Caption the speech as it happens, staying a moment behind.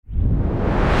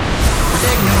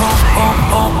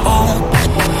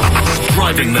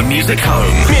Driving the music home.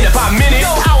 Minute by minute,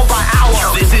 hour by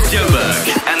hour. This is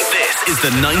Joburg, and this is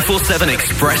the 947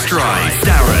 Express Drive.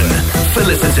 Darren,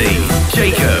 Felicity,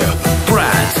 Jacob,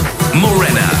 Brad,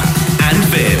 Morena, and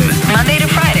Vin. Monday to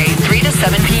Friday, 3 to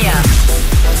 7 p.m.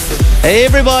 Hey,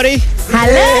 everybody.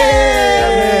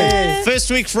 Hello.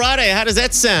 First week Friday. How does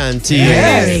that sound to you?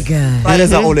 Very good.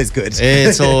 Fridays are always good.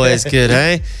 It's always good,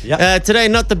 eh? Yep. Today,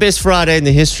 not the best Friday in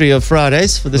the history of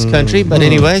Fridays for this country, but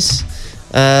anyways,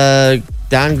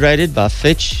 downgraded by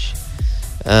Fitch.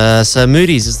 So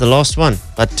Moody's is the last one,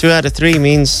 but 2 out of 3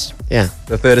 means,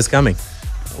 The third is coming.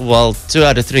 well, 2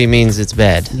 out of 3 means it's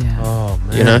bad. Yeah. Oh,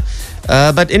 man. You know.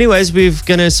 But anyways, we're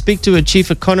going to speak to a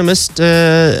chief economist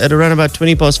at around about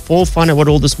 4:20, find out what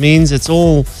all this means. It's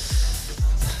all...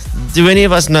 Do any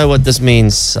of us know what this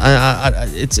means?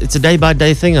 It's a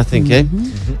day-by-day thing, I think,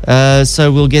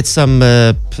 So we'll get some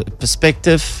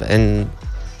perspective and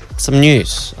some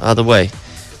news either way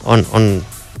on...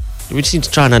 We just need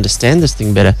to try and understand this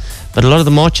thing better. But a lot of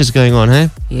the marches going on, hey?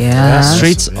 Yeah.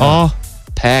 Streets are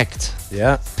packed.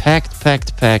 Yeah. Packed.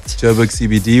 Joburg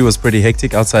CBD was pretty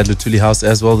hectic outside Lutuli House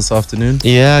as well this afternoon.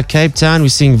 Yeah, Cape Town, we're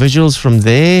seeing visuals from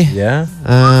there. Yeah.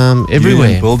 Everywhere.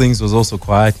 Union Buildings was also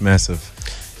quite massive.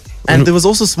 And there was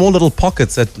also small little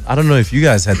pockets that, I don't know if you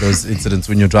guys had those incidents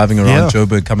when you're driving around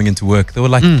Joburg coming into work. There were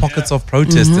like pockets of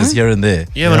protesters here and there.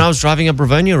 Yeah, when I was driving up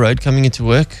Ravonia Road coming into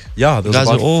work. Yeah, there was guys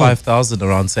about are all- 5,000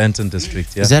 around Santon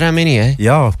district. Yeah. Is that how many, eh?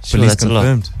 Yeah, Sure, police that's a lot.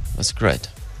 confirmed. That's great.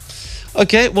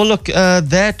 Okay, well, look,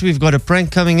 that, we've got a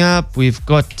prank coming up. We've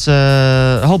got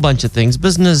a whole bunch of things.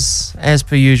 Business as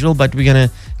per usual, but we're going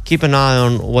to keep an eye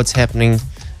on what's happening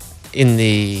in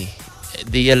the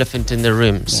elephant in the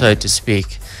room, so to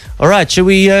speak. All right, shall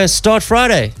we start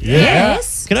Friday?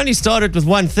 Yes. Can only start it with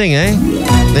one thing, eh?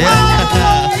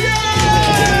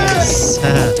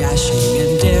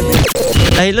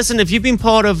 Hey, listen, if you've been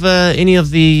part of any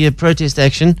of the protest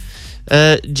action,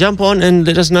 jump on and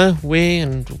let us know where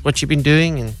and what you've been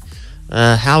doing and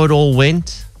how it all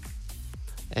went.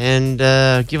 And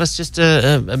give us just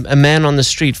a man on the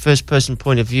street, first-person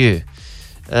point of view.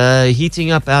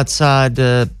 Heating up outside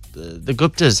the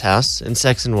Gupta's house in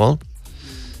Saxonwell.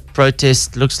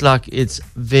 Protest looks like it's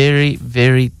very,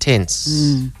 very tense.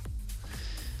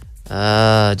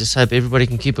 Just hope everybody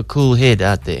can keep a cool head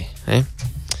out there. Eh?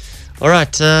 All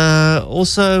right.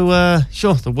 Also,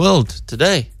 the world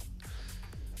today.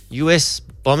 US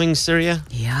bombing Syria.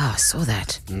 Yeah, I saw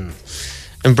that.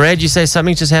 And Brad, you say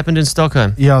something just happened in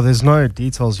Stockholm. Yeah, there's no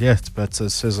details yet, but it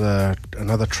says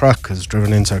another truck has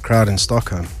driven into a crowd in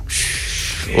Stockholm.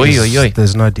 Oi, oi, oi.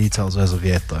 There's no details as of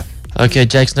yet, though. Okay,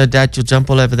 Jakes, no doubt you'll jump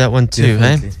all over that one too,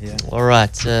 Definitely, hey? yeah. All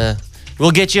right.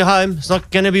 We'll get you home. It's not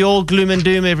going to be all gloom and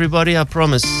doom, everybody, I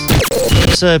promise.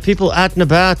 So, people out and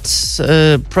about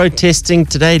protesting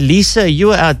today. Lisa, you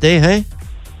were out there, hey?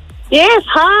 Yes,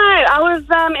 hi. I was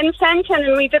in Santon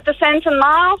and we did the Santon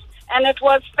Mile and it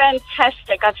was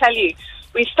fantastic, I tell you.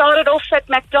 We started off at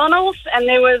McDonald's and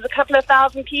there was a couple of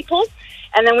thousand people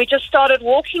and then we just started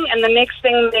walking and the next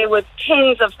thing there were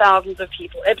tens of thousands of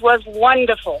people. It was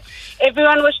wonderful.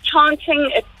 Everyone was chanting.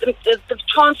 The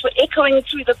chants were echoing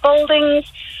through the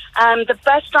buildings. The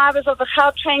bus drivers of the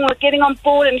Gautrain were getting on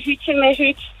board and hooting their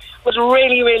hoots. It was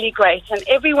really, really great. And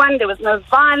everyone, there was no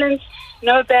violence,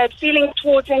 no bad feelings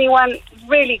towards anyone.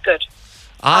 Really good.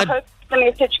 I hope the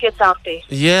message gets out there.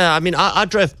 Yeah, I mean, I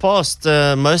drove past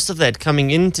most of that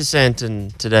coming into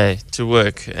Santon today to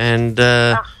work and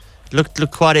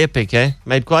looked quite epic, eh?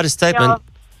 Made quite a statement.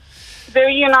 Yeah,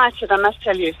 very united, I must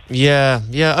tell you. Yeah.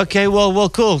 Okay, well,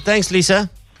 cool. Thanks, Lisa.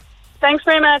 Thanks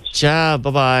very much. Ciao,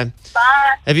 bye-bye.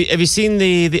 Bye. Have you seen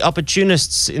the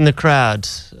opportunists in the crowd?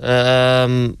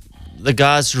 The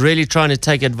guys really trying to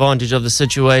take advantage of the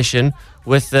situation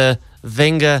with the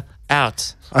Wenger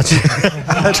out.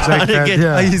 Trying to get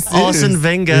Arsene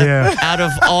Wenger out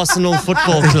of Arsenal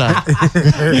Football Club.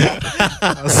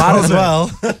 Might as well.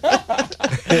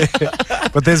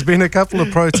 But there's been a couple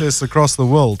of protests across the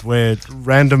world where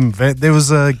there was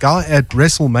a guy at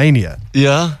WrestleMania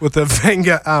with a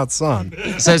Wenger out sign.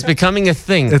 So it's becoming a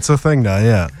thing. It's a thing now,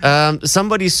 yeah.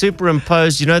 Somebody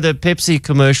superimposed, you know, the Pepsi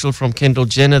commercial from Kendall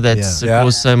Jenner that's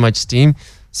caused so much steam.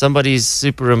 Somebody's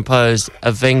superimposed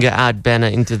a Wenger out banner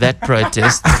into that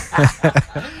protest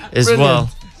as well.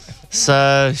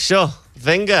 So, sure,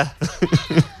 Wenger.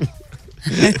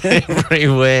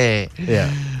 Everywhere. Yeah.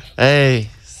 Hey,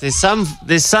 there's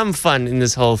some fun in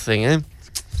this whole thing, eh?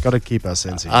 Got to keep our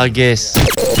sense of I guess.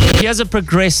 Here's a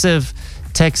progressive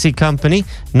taxi company,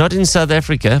 not in South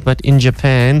Africa, but in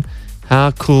Japan.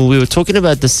 How cool. We were talking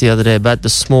about this the other day, about the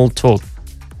small talk.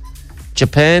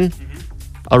 Japan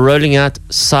are rolling out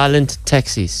silent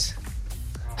taxis.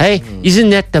 Hey, isn't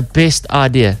that the best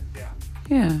idea?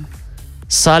 Yeah.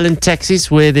 Silent taxis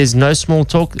where there's no small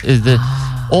talk.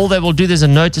 All they will do, there's a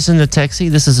notice in the taxi,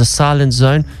 this is a silent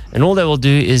zone, and all they will do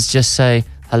is just say,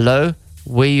 hello,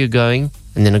 where you going,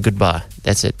 and then a goodbye.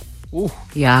 That's it.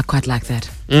 Yeah, I quite like that.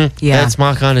 Yeah. That's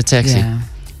my kind of taxi. Yeah.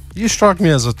 You strike me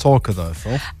as a talker, though,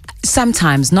 Phil.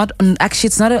 Sometimes, actually,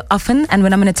 it's not often. And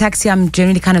when I'm in a taxi, I'm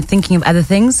generally kind of thinking of other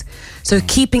things. So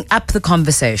keeping up the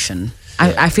conversation.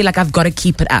 I feel like I've got to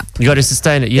keep it up. You got to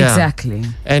sustain it, yeah. Exactly.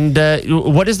 And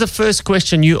what is the first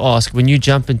question you ask when you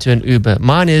jump into an Uber?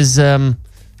 Mine is,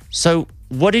 so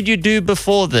what did you do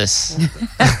before this?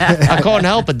 I can't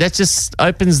help it. That just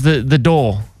opens the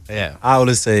door. Yeah. I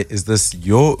always say, is this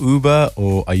your Uber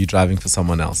or are you driving for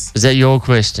someone else? Is that your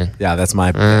question? Yeah, that's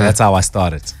how I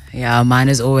started. Yeah, mine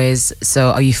is always,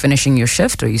 so are you finishing your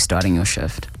shift or are you starting your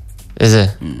shift? Is it?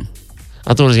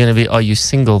 I thought it was going to be, are you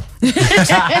single?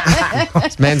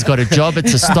 This man's got a job,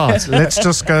 it's a start. Let's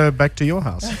just go back to your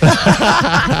house.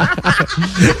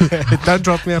 Don't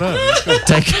drop me at home. You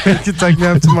can take me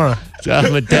home tomorrow.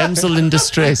 I'm a damsel in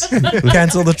distress.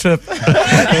 Cancel the trip.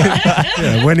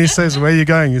 Yeah, when he says, where are you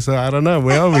going? You say, I don't know.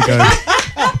 Where are we going?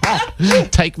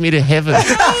 Take me to heaven.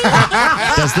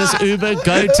 Does this Uber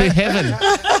go to heaven?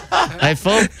 Hey,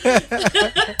 Phil?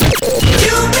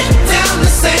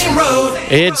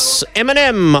 It's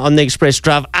Eminem on the Express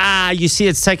Drive. You see,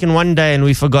 it's taken one day and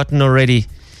we've forgotten already.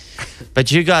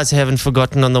 But you guys haven't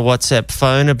forgotten on the WhatsApp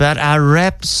phone about our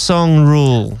rap song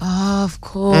rule. Oh, of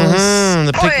course.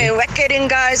 Oi, whack-getting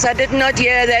guys, I did not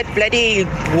hear that bloody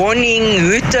warning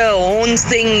hooter horns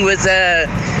thing with the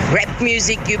rap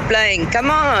music you playing. Come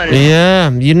on.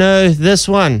 Yeah, you know this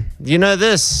one. You know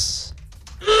this.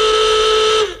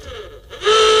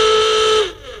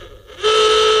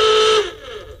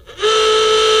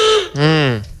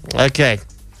 Okay.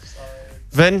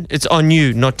 Vin, it's on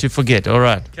you not to forget, all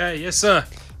right? Okay, yes, sir.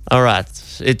 All right.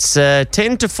 It's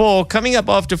 10 to 4. Coming up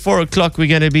after 4 o'clock, we're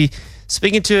going to be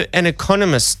speaking to an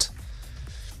economist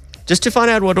just to find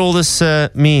out what all this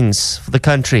means for the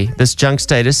country, this junk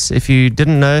status. If you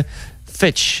didn't know,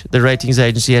 Fitch, the ratings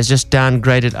agency, has just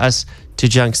downgraded us to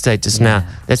junk status now.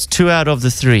 That's 2 out of the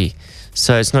 3.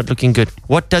 So it's not looking good.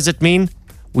 What does it mean?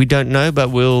 We don't know, but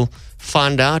we'll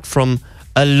find out from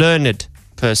a learned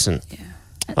person. Yeah.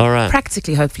 All right.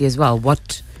 Practically, hopefully, as well,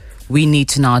 what we need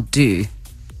to now do.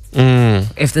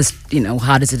 If this,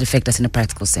 how does it affect us in a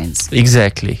practical sense?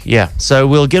 Exactly, yeah. So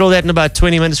we'll get all that in about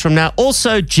 20 minutes from now.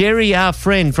 Also, Jerry, our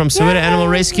friend from Soweto Animal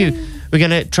Rescue, we're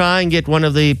going to try and get one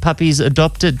of the puppies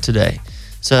adopted today.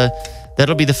 So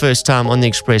that'll be the first time on the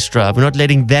Express Drive. We're not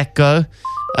letting that go.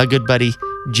 Our good buddy,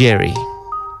 Jerry.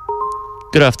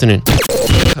 Good afternoon.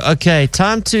 Okay,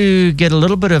 time to get a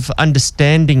little bit of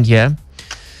understanding here.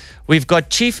 We've got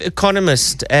Chief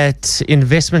Economist at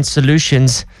Investment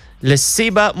Solutions,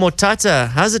 Lesiba Motata.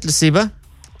 How's it, Lesiba?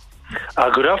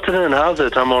 Good afternoon. How's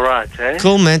it? I'm all right, eh?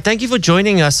 Cool, man. Thank you for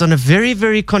joining us on a very,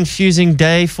 very confusing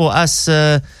day for us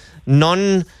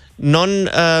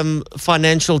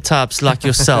non-financial types like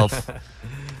yourself.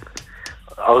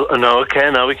 No, okay.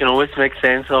 Now we can always make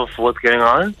sense of what's going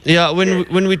on. Yeah,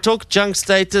 when we talk junk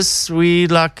status, we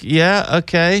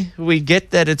okay, we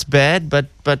get that it's bad, but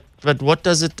what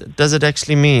does it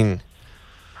actually mean?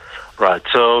 Right.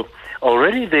 So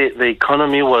already the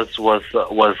economy was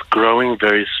growing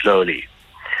very slowly,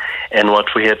 and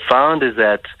what we had found is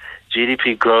that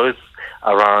GDP growth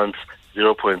around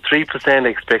 0.3%,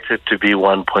 expected to be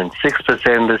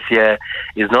 1.6% this year,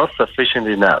 is not sufficient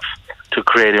enough to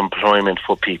create employment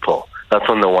for people. That's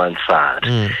on the one side.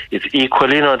 It's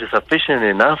equally not sufficient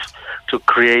enough to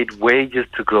create wages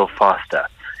to grow faster.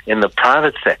 In the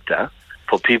private sector,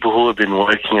 for people who have been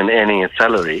working and earning a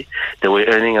salary, they were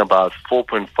earning about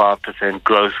 4.5%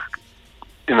 growth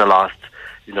in the last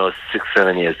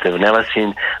 6-7 years. They've never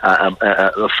seen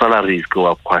salaries go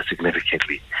up quite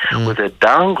significantly. With a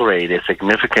downgrade as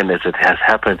significant as it has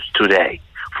happened today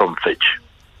from Fitch,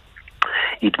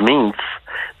 it means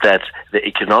that the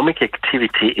economic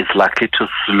activity is likely to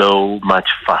slow much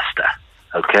faster.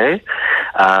 Okay,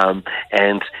 and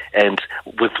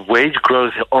with wage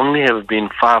growth only have been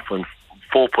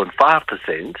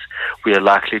 4.5%, we are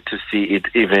likely to see it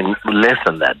even less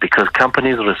than that, because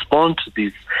companies respond to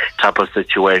this type of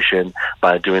situation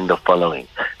by doing the following: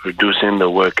 reducing the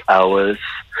work hours,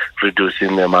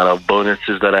 reducing the amount of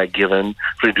bonuses that are given,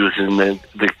 reducing the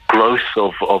growth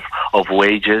of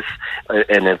wages,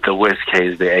 and if the worst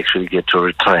case, they actually get to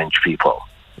retrench people.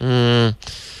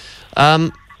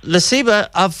 Lesiba,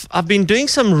 I've been doing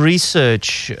some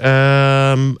research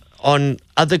on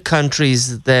other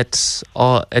countries that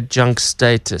are at junk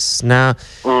status. Now,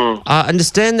 I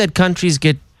understand that countries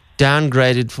get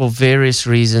downgraded for various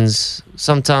reasons.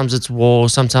 Sometimes it's war,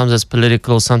 sometimes it's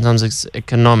political, sometimes it's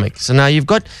economic. So now you've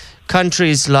got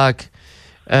countries like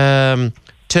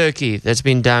Turkey that's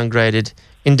been downgraded,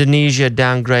 Indonesia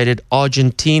downgraded,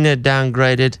 Argentina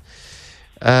downgraded,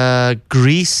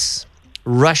 Greece,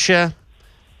 Russia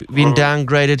been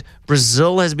downgraded,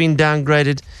 Brazil has been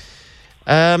downgraded.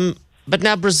 But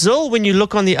now Brazil, when you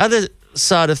look on the other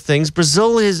side of things,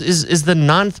 Brazil is the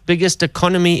 9th biggest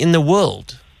economy in the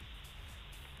world.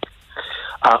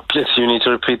 Please, you need to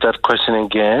repeat that question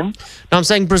again. No, I'm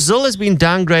saying Brazil has been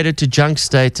downgraded to junk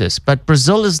status, but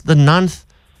Brazil is the 9th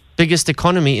biggest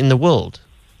economy in the world.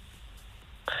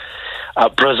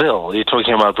 Brazil, you're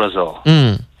talking about Brazil.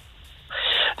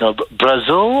 No,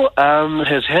 Brazil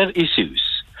has had issues.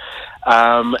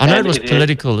 I know it was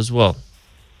political as well.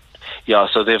 Yeah,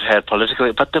 so they've had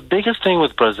political... But the biggest thing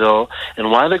with Brazil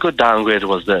and why they got downgraded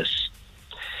was this.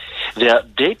 Their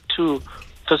debt to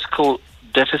fiscal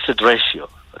deficit ratio,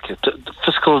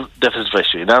 fiscal deficit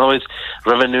ratio, in other words,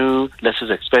 revenue less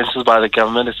expenses by the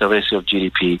government as a ratio of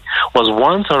GDP, was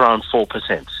once around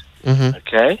 4%.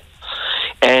 Okay?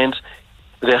 And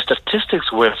their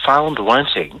statistics were found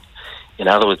wanting. In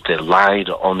other words, they lied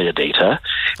on their data.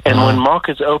 And when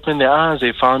markets opened their eyes,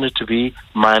 they found it to be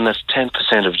minus 10%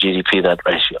 of GDP, that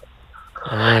ratio.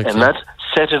 Okay. And that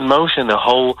set in motion the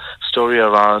whole story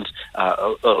around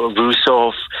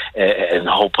Rousseff and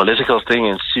the whole political thing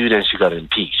ensued, and she got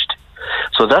impeached.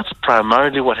 So that's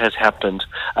primarily what has happened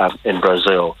in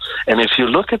Brazil. And if you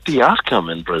look at the outcome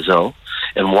in Brazil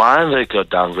and why they got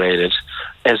downgraded,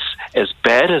 as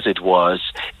bad as it was,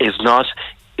 is not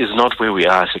where we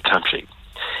are as a country.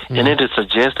 In it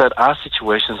suggests that our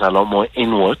situations are a lot more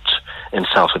inward and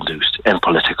self-induced and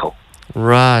political.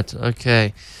 Right,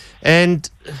 okay. And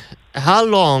how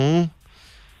long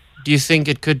do you think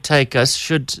it could take us,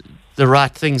 should the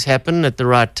right things happen at the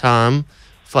right time,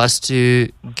 for us to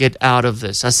get out of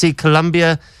this? I see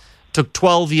Colombia took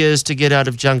 12 years to get out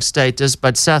of junk status,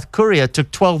 but South Korea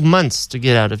took 12 months to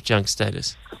get out of junk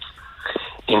status.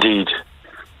 Indeed.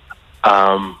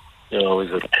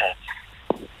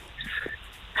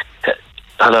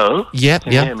 Hello?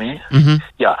 Can you hear me?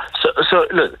 Yeah. So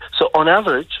look. So on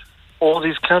average, all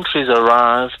these countries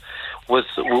arrive with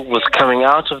coming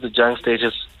out of the junk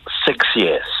status 6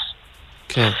 years.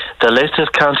 Okay. The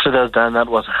latest country that's done that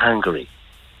was Hungary.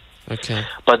 Okay.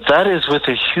 But that is with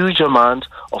a huge amount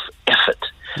of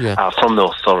effort from the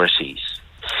authorities.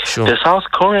 Sure. The South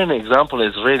Korean example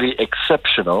is really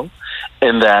exceptional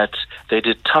in that they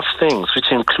did tough things,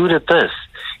 which included this.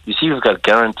 You see, we've got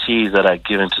guarantees that are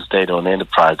given to state-owned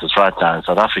enterprises right now in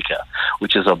South Africa,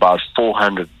 which is about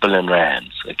 400 billion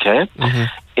rands, okay?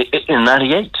 In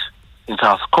 98, in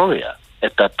South Korea,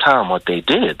 at that time, what they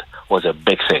did was a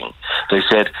big thing. They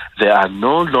said there are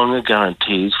no longer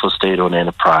guarantees for state-owned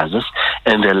enterprises,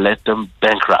 and they let them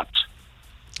bankrupt.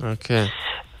 Okay.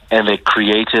 And they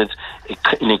created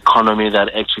an economy that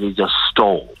actually just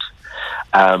stalled,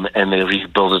 and they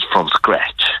rebuilt it from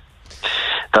scratch.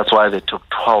 That's why they took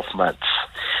 12 months.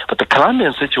 But the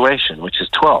Colombian situation, which is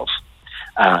 12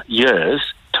 years,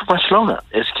 took much longer.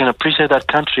 As you can appreciate that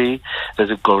country, there's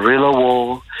a guerrilla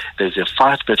war, there's a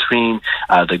fight between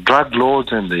the drug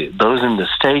lords and those in the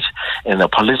state, and the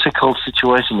political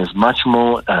situation is much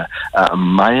more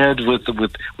mired with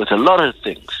a lot of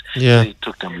things. Yeah. It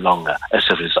took them longer as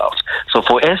a result. So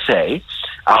for SA,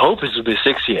 I hope it will be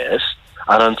 6 years.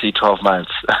 I don't see 12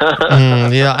 months.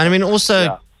 Yeah, I mean,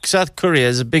 also... South Korea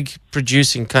is a big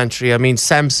producing country. I mean,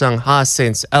 Samsung,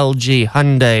 Hisense, LG,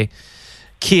 Hyundai,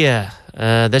 Kia.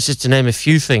 That's just to name a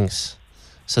few things.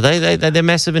 So they're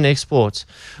massive in exports.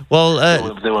 Well,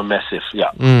 they were massive.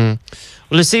 Yeah.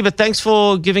 Well, let's see. But thanks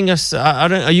for giving us.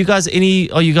 Are you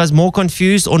guys more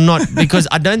confused or not? Because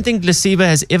I don't think Lesiba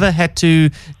has ever had to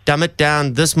dumb it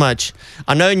down this much.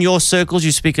 I know in your circles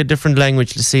you speak a different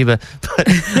language, Lesiba, but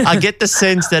I get the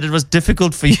sense that it was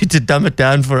difficult for you to dumb it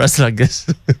down for us like this.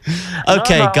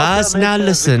 Okay, no, guys, now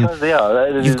listen.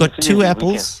 Because, you've got 2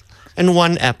 apples and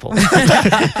 1 apple.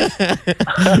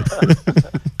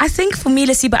 I think for me,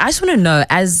 Lesiba, I just want to know,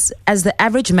 as the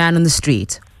average man on the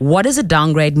street, what does a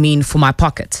downgrade mean for my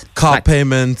pocket? Car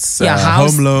payments,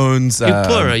 home loans. You're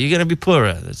poorer. You're going to be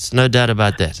poorer. There's no doubt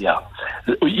about that. Yeah.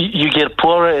 You get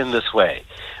poorer in this way.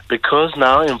 Because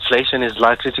now inflation is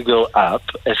likely to go up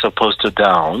as opposed to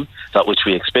down, that which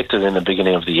we expected in the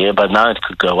beginning of the year, but now it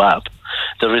could go up.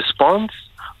 The response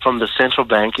from the central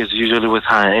bank is usually with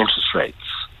higher interest rates.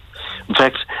 In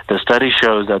fact, the study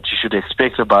shows that you should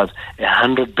expect about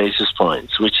 100 basis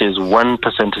points, which is 1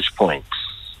 percentage point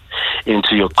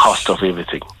into your cost of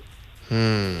everything.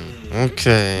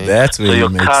 Okay. That's where So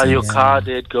it makes your sense. car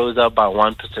debt goes up by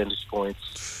 1 percentage point.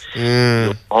 Mm.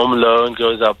 Your home loan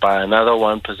goes up by another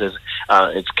 1%.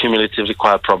 It's cumulatively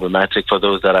quite problematic for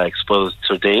those that are exposed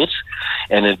to debt,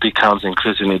 and it becomes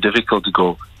increasingly difficult to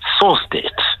go source debt,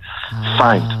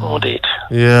 find more debt.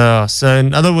 Yeah. So,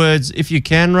 in other words, if you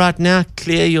can right now,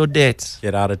 clear your debt.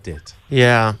 Get out of debt.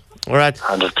 Yeah. All right.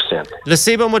 100%.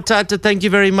 Lesiba Motata, thank you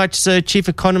very much, sir, Chief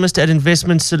Economist at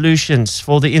Investment Solutions,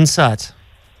 for the insight.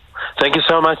 Thank you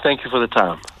so much. Thank you for the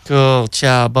time. Cool.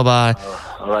 Ciao. Bye-bye.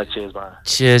 All right, cheers, bye.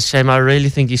 Cheers. Shame. I really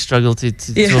think he struggled to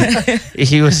talk.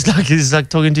 He's like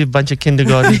talking to a bunch of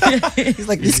kindergarten. He's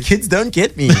like, these kids don't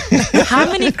get me. How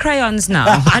many crayons now?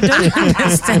 I don't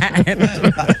understand.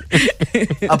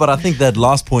 But I think that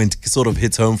last point sort of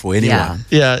hits home for anyone.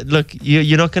 Yeah. Look,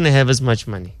 you're not going to have as much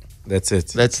money. That's it.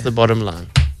 That's the bottom line.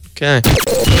 Okay.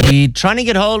 We're trying to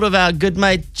get hold of our good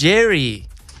mate, Jerry.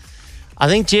 I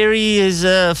think Jerry is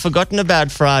forgotten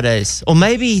about Fridays. Or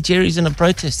maybe Jerry's in a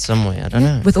protest somewhere. I don't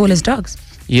know. With all his dogs.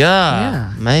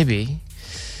 Yeah. Maybe.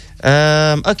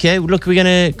 Okay, look, we're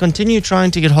going to continue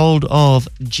trying to get hold of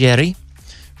Jerry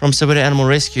from Soweto Animal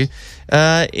Rescue.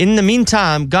 In the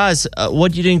meantime, guys,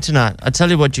 what are you doing tonight? I'll tell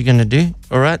you what you're going to do.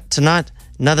 All right, tonight,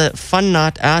 another fun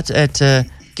night out at,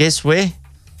 guess where?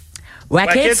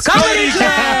 Wackett's Comedy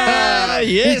Club!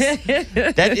 Yes,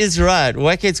 that is right.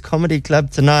 Wackett's Comedy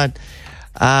Club tonight.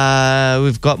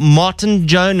 We've got Martin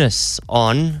Jonas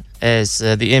on as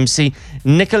the MC,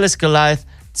 Nicholas Goliath,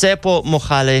 Tsepo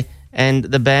Mochale, and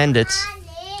the Bandits.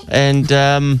 And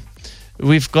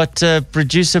we've got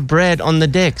producer Brad on the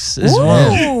decks as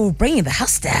well. Ooh, bringing the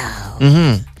house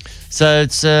down. So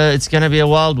it's going to be a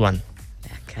wild one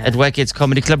at Wackett's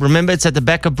Comedy Club. Remember, it's at the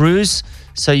back of Brews,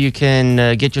 so you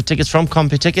can get your tickets from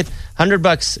CompuTicket.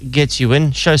 $100 gets you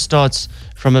in. Show starts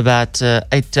from about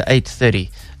 8 to 8:30.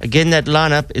 Again, that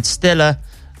lineup, it's Stella,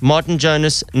 Martin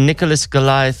Jonas, Nicholas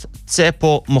Goliath,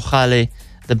 Tsepo Mochale,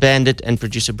 the Bandit, and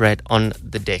producer Brad on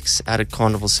the decks out at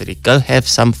Carnival City. Go have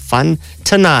some fun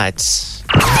tonight.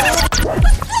 Who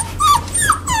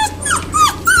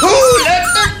let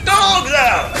the dogs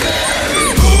out?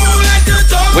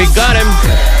 We got him.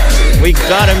 We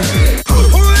got him.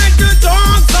 Who let the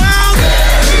dogs out?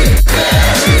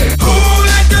 Who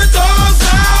let the dogs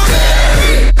out?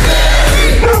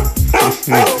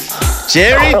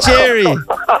 Jerry.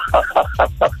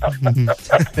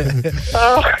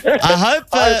 I hope.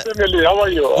 Hi, Emily. How are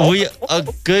you? We are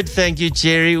good, thank you,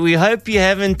 Jerry. We hope you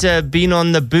haven't been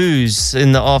on the booze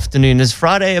in the afternoon. Is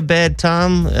Friday a bad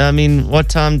time? I mean, what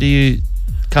time do you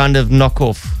kind of knock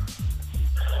off?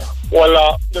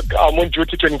 Well, look, I'm on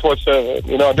duty 24/7.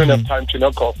 You know, I don't have time to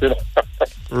knock off. You know.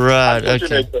 Right.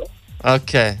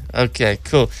 Okay.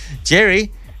 Cool.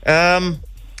 Jerry,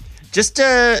 just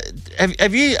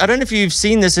have you? I don't know if you've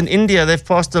seen this in India. They've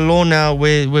passed a law now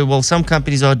where well, some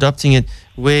companies are adopting it,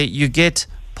 where you get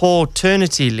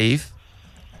paternity leave.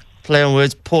 Play on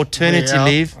words, paternity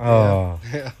leave. Oh.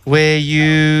 Where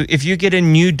if you get a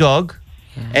new dog,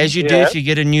 as you do if you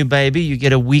get a new baby, you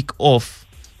get a week off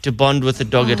to bond with the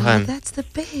dog at home. That's the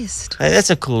best. Hey,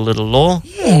 that's a cool little law.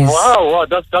 Yes. Wow,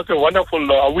 that's a wonderful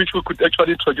law. I wish we could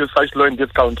actually introduce such law in this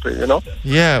country. You know.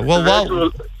 Yeah. Well,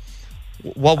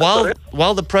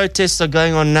 while the protests are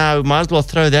going on now, we might as well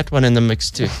throw that one in the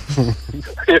mix too.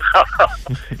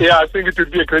 Yeah, I think it would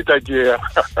be a great idea.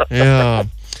 Yeah.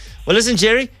 Well, listen,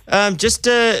 Jerry, just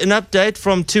an update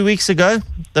from 2 weeks ago.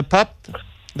 The pup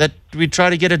that we try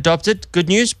to get adopted. Good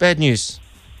news, bad news?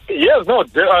 Yes, no,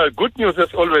 good news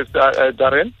as always,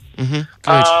 Darren. Good.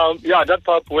 Yeah, that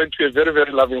pup went to a very,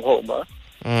 very loving home.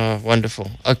 Oh,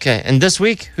 wonderful. Okay, and this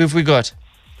week, who have we got?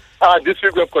 This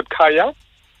week we've got Kaya.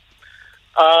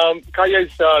 Kaya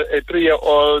is a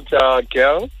 3-year-old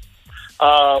girl,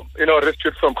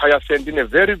 rescued from Kaya Sand in a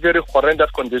very, very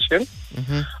horrendous condition.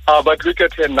 But look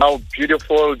at her now,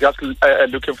 beautiful, just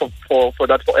looking for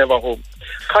that forever home.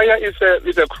 Kaya is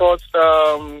a cross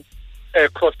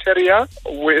terrier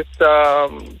with I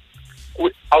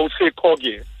would say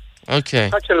corgi. Okay.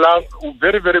 Such a love,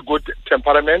 very, very good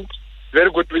temperament, very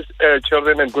good with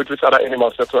children and good with other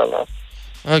animals as well.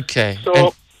 Okay.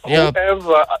 So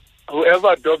whoever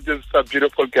adopts this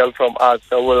beautiful girl from us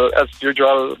will, as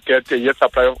usual, get a year's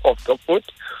supply of dog food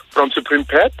from Supreme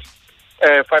Pet,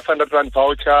 500 Rand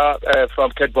voucher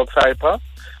from Catbox Hyper,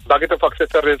 bucket of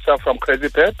accessories from Crazy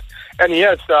Pet, and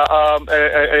yes, a 5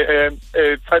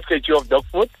 kg of dog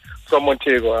food from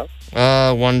Montego.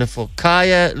 Oh, wonderful.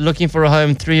 Kaya, looking for a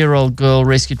home, 3-year-old girl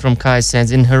rescued from Kaya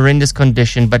Sands in horrendous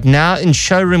condition, but now in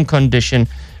showroom condition.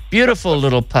 Beautiful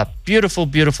little pup. Beautiful,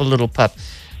 beautiful little pup.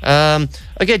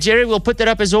 Okay, Jerry, we'll put that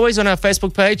up as always on our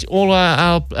Facebook page, all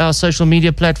our social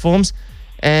media platforms,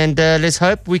 and let's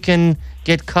hope we can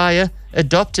get Kaya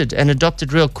adopted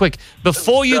real quick.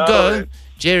 Before you go,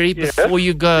 Jerry, before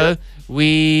you go,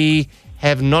 we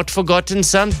have not forgotten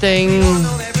something.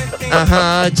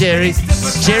 Jerry's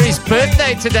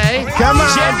birthday today. Come on,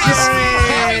 Jerry's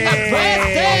having a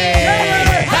birthday.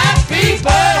 Happy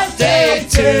birthday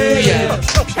to you.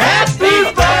 Happy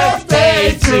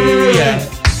birthday to you.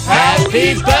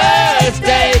 Happy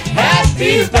birthday.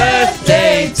 Happy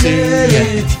birthday to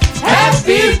you.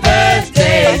 Happy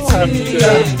birthday to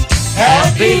you.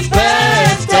 Happy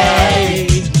birthday.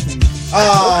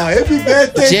 Happy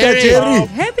birthday, Jerry.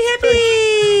 Happy.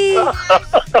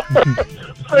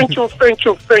 Thank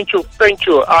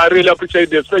you. I really appreciate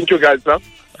this. Thank you, guys.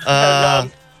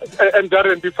 And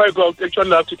Darren, before I go, I would actually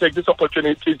love to take this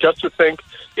opportunity just to thank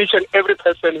each and every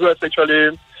person who has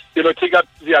actually, taken up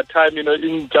their time,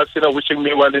 in just, wishing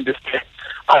me well in this day.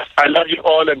 I love you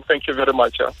all and thank you very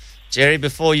much. Jerry,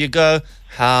 before you go,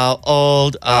 how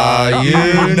old are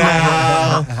you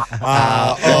now?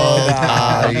 How old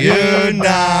are you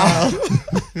now?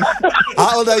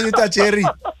 How old are you, Jerry?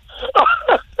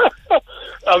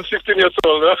 I'm 16 years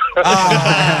old.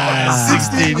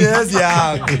 16 years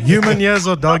young. Human years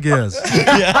or dog years?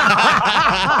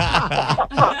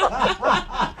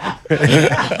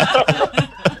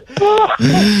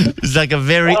 It's like a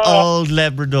very old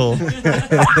Labrador. A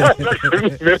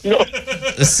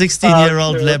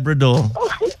 16-year-old Labrador.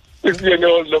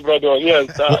 16-year-old Labrador, yes.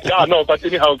 But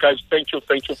anyhow, guys, thank you.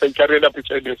 I really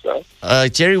appreciate this.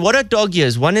 Jerry, what are dog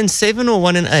years? 1 in 7 or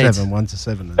 1 in 8? 7, 1 to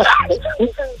 7.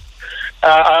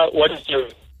 What is your...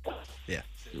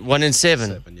 1 in 7.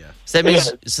 7, yeah. So that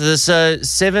means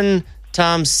 7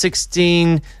 times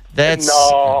 16... That's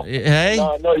no, hey.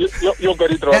 No, you got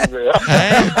it wrong there.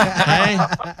 hey,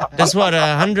 that's what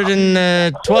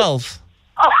 112.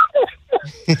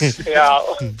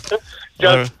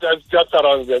 Yeah, just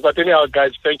around there. But anyhow,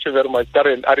 guys, thank you very much,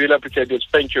 Darren. I really appreciate this.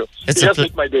 Thank you. It's just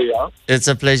make my day. It's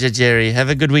a pleasure, Jerry. Have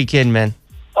a good weekend, man.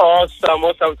 Awesome.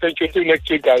 Thank you. See you next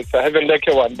week, guys. Have a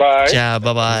lucky one. Bye. Ciao.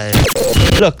 Bye.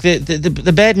 Look,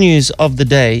 the bad news of the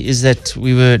day is that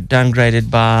we were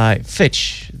downgraded by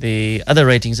Fitch, the other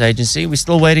ratings agency. We're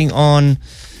still waiting on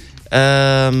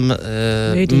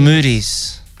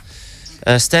Moody's.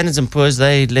 Standards & Poor's,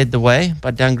 they led the way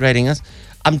by downgrading us.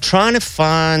 I'm trying to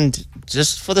find,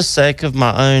 just for the sake of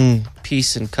my own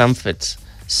peace and comfort,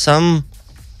 some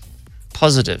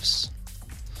positives.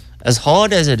 As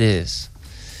hard as it is,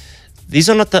 these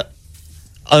are not the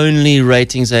only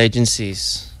ratings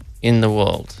agencies in the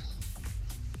world.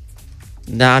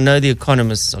 Now, I know the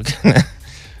economists are going to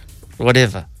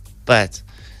whatever, but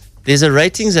there's a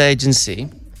ratings agency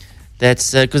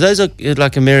that's, because those are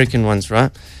like American ones,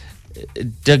 right?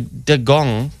 De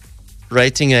Gong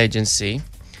Rating Agency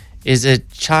is a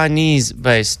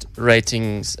Chinese-based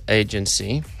ratings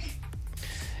agency,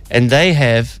 and they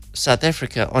have South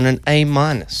Africa on an A-.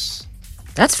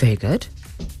 That's very good,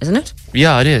 isn't it?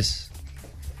 Yeah, it is.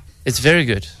 It's very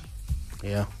good.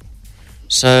 Yeah.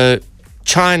 So,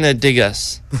 China dig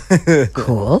us.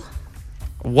 Cool.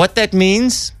 What that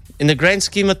means, in the grand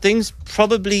scheme of things,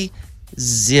 probably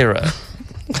zero.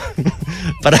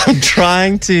 But I'm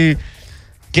trying to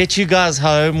get you guys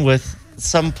home with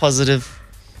some positive.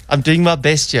 I'm doing my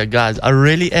best here, guys. I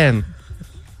really am.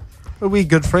 Are we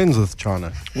good friends with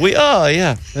China? We are,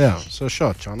 yeah. Yeah, so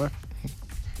sure, China.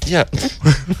 Yeah.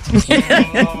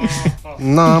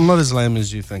 No, I'm not as lame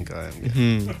as you think I am.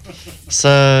 Mm-hmm.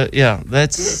 So, yeah,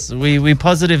 that's we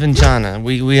positive in China.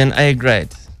 We an A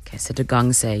grade. Okay, so De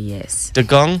Gong say yes. De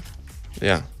Gong?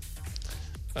 Yeah.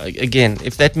 Again,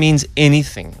 if that means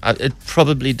anything, it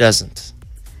probably doesn't.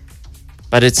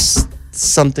 But it's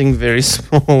something very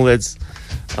small that's,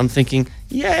 I'm thinking,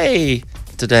 yay,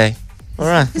 today. All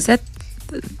right. Is that...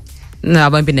 No, I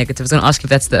won't be negative. I was going to ask if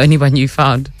that's the only one you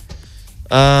found.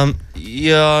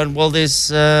 Yeah, well, there's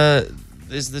the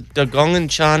De Gong in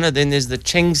China, then there's the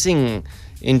Chengxing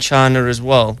in China as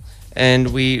well.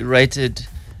 And we rated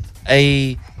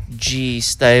AG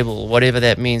stable, whatever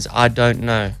that means, I don't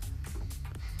know.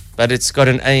 But it's got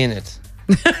an A in it.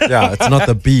 Yeah, it's not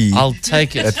the B. I'll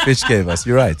take it. That Fish gave us.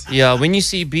 You're right. Yeah, when you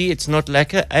see B, it's not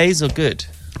lacquer. A's are good.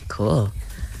 Cool.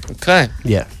 Okay.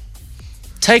 Yeah.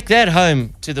 Take that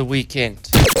home to the weekend.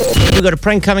 We've got a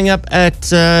prank coming up at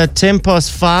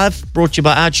 5:10, brought to you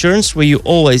by Outsurance, where you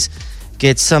always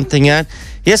get something out.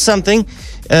 Here's something.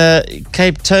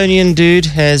 Cape Townian dude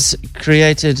has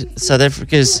created South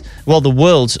Africa's, the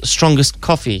world's strongest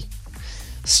coffee.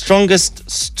 Strongest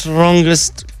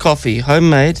coffee,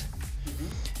 homemade.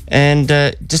 And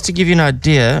just to give you an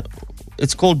idea,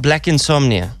 It's called Black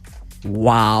Insomnia.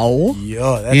 Wow.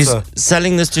 Yeah, that's He's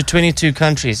selling this to 22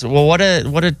 countries. Well, what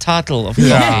a title of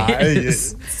coffee. It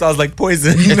sounds like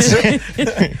poison.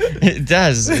 It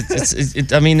does.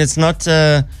 I mean, it's not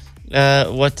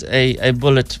what a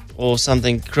bullet or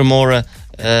something. Cremora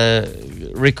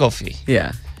Ricoffee.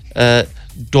 Yeah.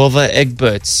 Dover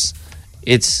Egberts.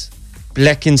 It's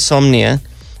Black Insomnia.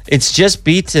 It's just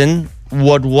beaten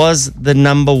what was the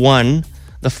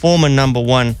former number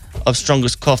one of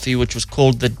strongest coffee, which was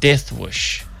called the Death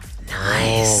Wish.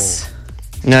 Nice.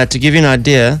 Now, to give you an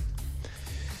idea,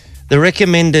 the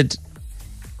recommended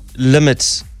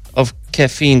limit of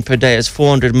caffeine per day is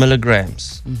 400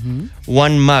 milligrams.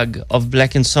 One mug of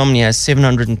Black Insomnia is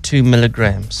 702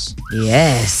 milligrams.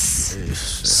 Yes.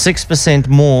 6%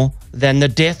 more than the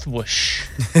Death Wish.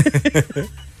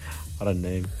 What a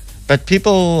name. But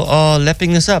people are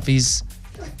lapping this up. He's,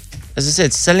 as I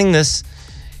said, selling this.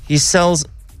 He sells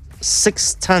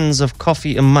 6 tons of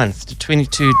coffee a month to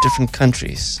 22 different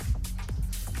countries.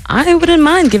 I wouldn't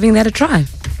mind giving that a try.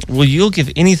 Well, you'll give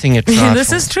anything a try.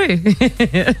 This is true.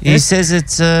 He says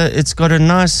it's got a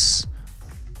nice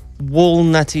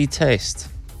walnutty taste.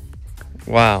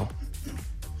 Wow.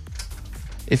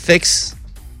 Effects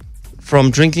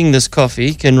from drinking this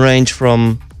coffee can range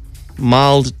from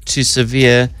mild to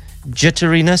severe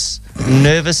jitteriness,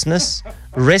 nervousness,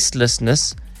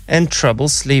 restlessness, and trouble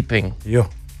sleeping. Yeah.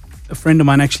 A friend of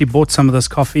mine actually bought some of this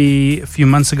coffee a few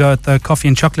months ago at the Coffee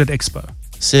and Chocolate Expo.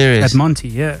 Serious? At Monty,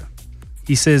 yeah.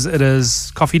 He says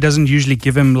coffee doesn't usually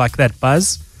give him like that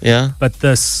buzz. Yeah. But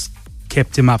this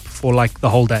kept him up for like the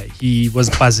whole day. He was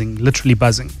buzzing, literally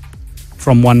buzzing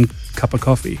from one cup of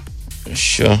coffee.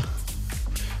 Sure.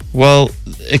 Well,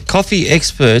 a coffee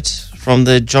expert from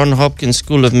the Johns Hopkins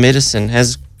School of Medicine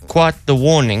has quite the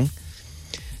warning.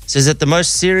 Says that the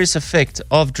most serious effect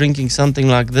of drinking something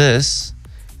like this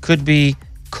could be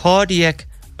cardiac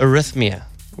arrhythmia,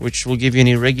 which will give you an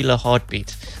irregular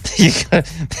heartbeat.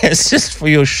 That's just for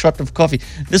your shot of coffee.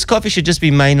 This coffee should just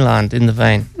be mainlined in the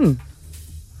vein.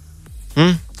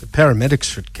 The paramedics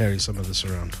should carry some of this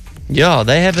around. Yeah,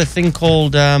 they have a thing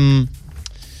called what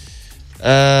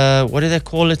do they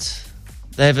call it?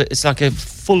 It's like a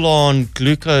full-on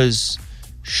glucose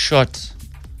shot.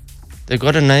 They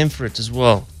got a name for it as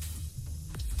well.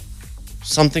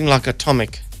 Something like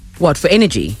atomic. What, for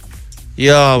energy?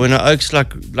 Yeah, when oaks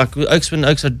when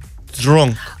oaks are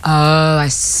drunk. Oh, I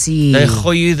see. They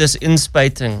gooi you this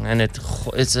inspuiting and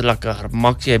it's like a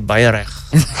maak jy baie reg.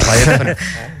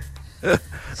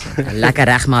 Lekker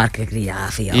reg maak ek die ja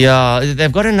vir jou. Yeah,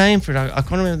 they've got a name for it. I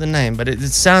can't remember the name, but it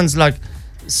sounds like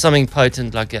something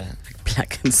potent, like a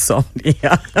Black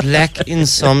Insomnia. Black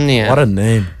Insomnia. What a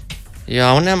name. Yeah,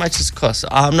 I wonder how much this costs.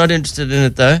 I'm not interested in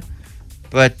it though,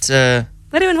 but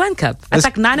not even one cup. It's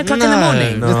like 9 o'clock in the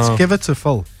morning. No. Let's give it to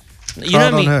Phil. You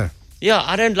know me. Her. Yeah,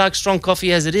 I don't like strong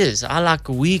coffee as it is. I like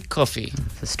weak coffee.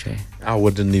 That's true. I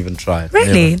wouldn't even try it.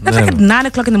 Really? Never. That's like at 9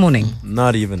 o'clock in the morning.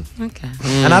 Not even. Okay.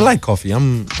 And I like coffee.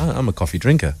 I'm a coffee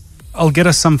drinker. I'll get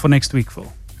us some for next week, Phil.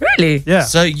 Really? Yeah.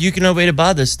 So you can know where to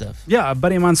buy this stuff? Yeah, a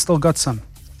buddy of mine still got some.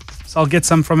 So I'll get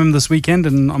some from him this weekend,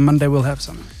 and on Monday we'll have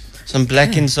some. Some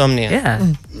Black Insomnia.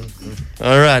 Yeah.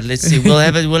 All right, let's see. We'll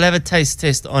have a taste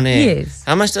test on air. Yes.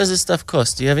 How much does this stuff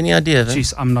cost? Do you have any idea?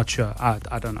 Jeez, I'm not sure.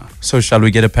 I don't know. So shall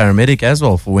we get a paramedic as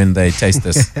well for when they taste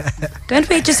this? Don't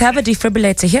we just have a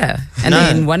defibrillator here? And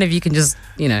then one of you can just,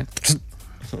 You know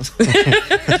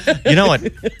what?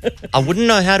 I wouldn't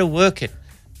know how to work it,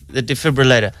 the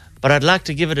defibrillator, but I'd like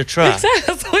to give it a try. I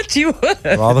thought you would.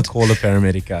 Rather call a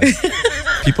paramedic, guys.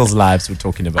 People's lives we're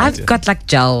talking about. I've got like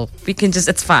gel. We can just,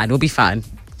 it's fine. We'll be fine.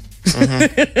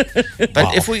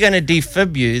 But if we're going to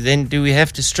defib you, then do we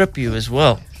have to strip you as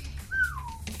well?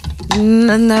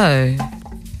 No.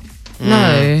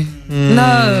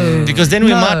 Because then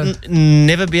we might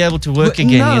never be able to work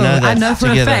again. No, you know that. I know for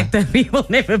together. a fact that we will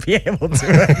never be able to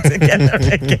work together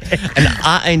again. And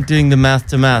I ain't doing the mouth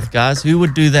to mouth, guys. Who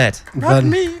would do that? Not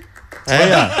me.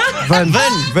 Hey,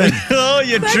 Vin. Oh,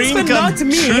 your Thanks dream for come not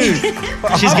me. true.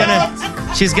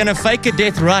 She's gonna fake a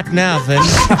death right now, Vin.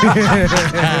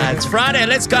 It's Friday.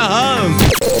 Let's go home.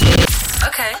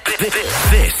 Okay. This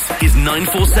is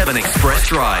 947 Express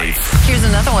Drive. Here's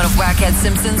another one of Wackhead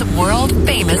Simpson's world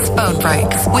famous phone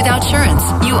pranks. With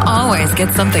Outsurance, you always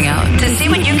get something out. To see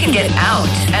what you can get out,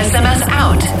 SMS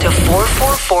out to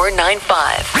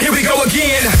 44495. Here we go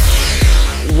again.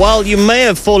 While you may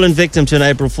have fallen victim to an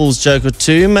April Fool's joke or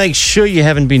two, make sure you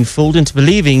haven't been fooled into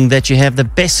believing that you have the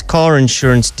best car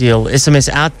insurance deal. SMS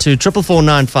out to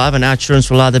 44495 and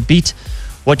Outsurance will either beat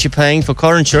what you're paying for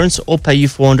car insurance or pay you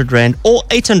 400 Rand or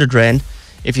 800 Rand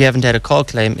if you haven't had a car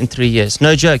claim in 3 years.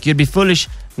 No joke, you'd be foolish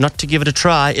not to give it a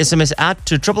try, SMS out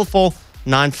to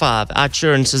 44495. Our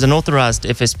insurance is an authorized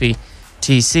FSP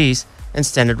TCs and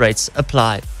standard rates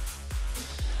apply.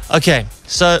 Okay,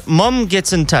 so mom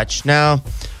gets in touch. Now,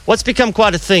 what's become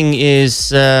quite a thing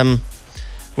is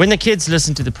when the kids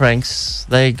listen to the pranks,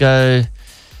 they go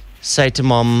say to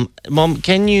mom,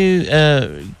 can you,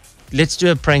 let's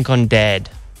do a prank on dad.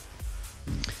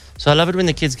 So I love it when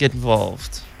the kids get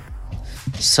involved.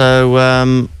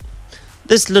 So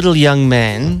this little young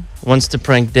man wants to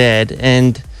prank dad,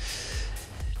 and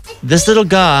this little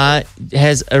guy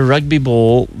has a rugby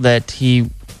ball that he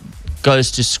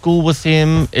goes to school with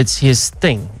him. It's his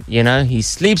thing, you know. He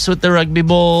sleeps with the rugby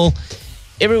ball.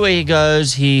 Everywhere he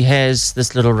goes, he has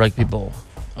this little rugby ball.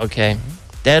 Okay.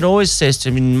 Dad always says to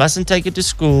him, you mustn't take it to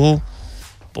school.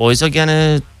 Boys are going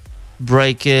to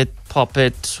break it, pop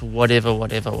it, whatever.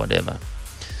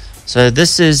 So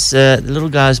this is the little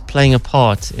guy's playing a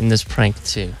part in this prank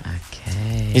too.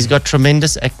 Okay. He's got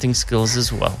tremendous acting skills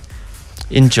as well.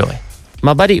 Enjoy.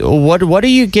 My buddy, what do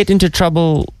you get into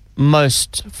trouble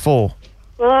most for?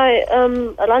 I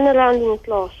run around in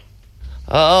class.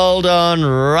 Hold on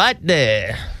right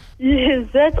there. Yes,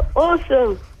 that's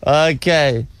awesome.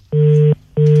 Okay.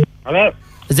 Hello?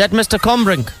 Is that Mr.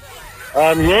 Combrink?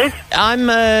 Yes. I'm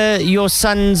your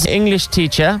son's English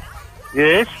teacher.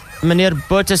 Yes. Meneer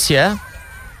Burtis here.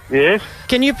 Yes.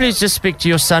 Can you please just speak to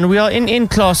your son? We are in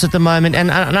class at the moment,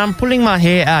 and I'm pulling my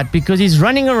hair out because he's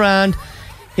running around.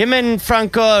 Him and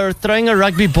Franco are throwing a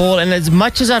rugby ball, and as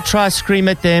much as I try to scream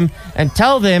at them and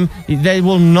tell them, they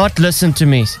will not listen to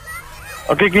me.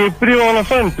 Okay, can you put you on the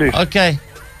phone, please? Okay.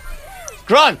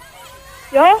 Grant.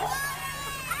 Yeah?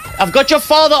 I've got your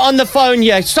father on the phone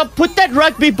here. Stop, put that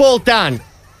rugby ball down.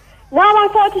 No, my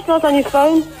father's not on his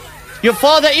phone. Your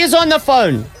father is on the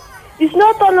phone. He's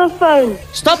not on the phone.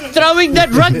 Stop throwing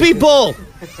that rugby ball.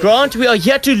 Grant, we are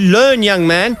here to learn, young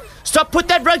man. Stop, put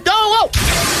that rugby... Oh, whoa!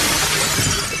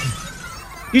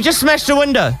 You just smashed the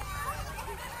window.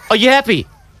 Are you happy?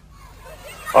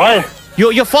 Hi.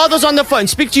 Your father's on the phone.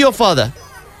 Speak to your father.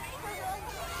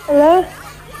 Hallo?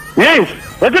 Yes.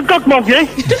 Wat 'n kak maak jy?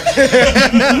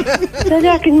 Daddy,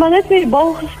 ek het maar net met die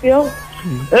bal gespeel.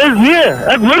 Nee,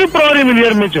 ek hoor jy praat die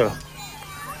meneer met jou.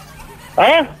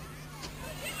 Hè?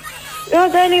 Ja,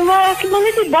 Daddy, maar ek het maar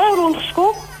net die bal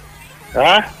rondgeskop.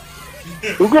 Hè?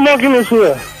 Hoekom maak jy nou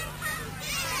so?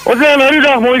 Ons het nou die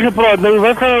dag mooi gepraat. Nou,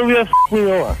 wat gaan nou weer met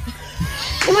jou aan?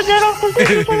 Ja, maar Daddy, ek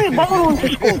het net die bal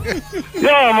rondgeskop.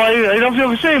 Ja, maar hy het vir jou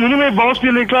gesê, moenie meer bal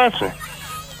speel in die klas nie.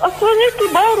 Ek wil net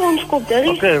die bal rondskop, Daddy.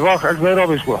 Okay, wag, ek bly daar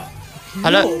by skool.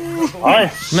 Hello? Hi.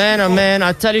 Man, oh man,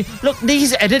 I tell you. Look,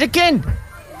 he's at it again.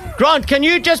 Grant, can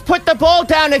you just put the ball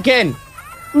down again?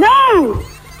 No!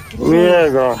 Yeah,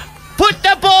 God. Put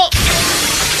the ball...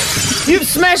 You've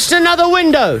smashed another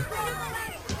window.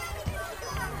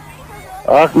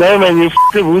 Ach, nee man, you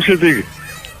f***ing woeseltjie.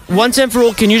 Once and for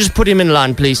all, can you just put him in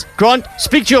line, please? Grant,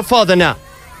 speak to your father now.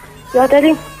 Ja,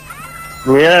 Daddy.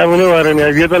 Nee, moenie worry nie.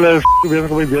 Ek weet hulle is besig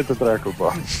om my beet te trek op.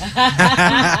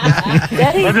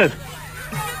 Daddy? Wat is dit?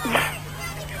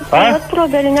 Wat praat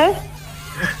Daddy nou?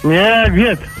 Nee, ek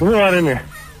weet. Moenie worry nie.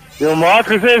 Jou ma het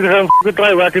gesê sy gaan f***ing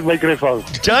try werk het my kry fout.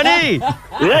 Johnny!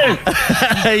 Yes!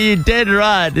 You dead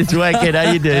right. It's Wackett. How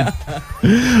you doing?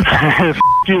 F***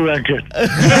 you, Wackett.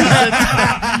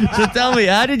 So tell me,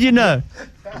 how did you know?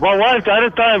 My wife at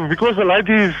the time, because the light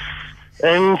is...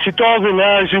 And she told me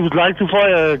now she would like to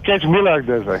catch me like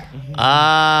this. Like.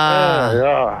 Ah.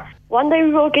 Yeah. One day we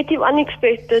will get him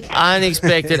unexpected.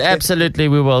 Unexpected. Absolutely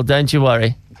we will. Don't you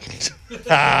worry.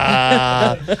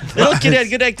 Little kid had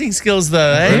good acting skills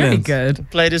though, eh? Very good.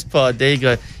 Played his part. There you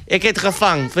go. Ek het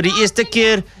gevang vir die eerste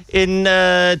keer in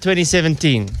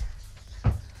 2017.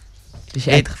 Dus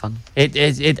jy uitgevang.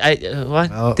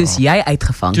 Wat? Dus jy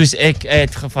uitgevang. Toes ek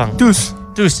uitgevang. Toes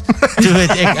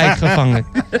het ek uitgevang het.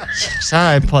 So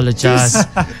I apologize.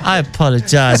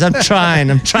 I'm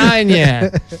trying, yeah.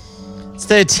 It's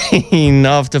 13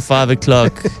 after 5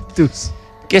 o'clock. Toes.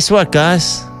 Guess what,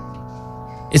 guys?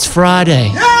 It's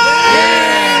Friday.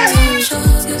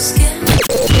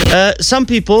 Some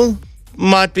people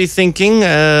might be thinking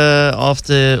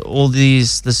after all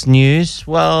this news,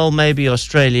 well, maybe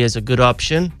Australia is a good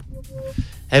option.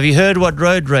 Have you heard what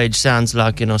road rage sounds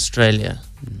like in Australia?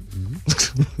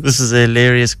 This is a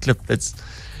hilarious clip.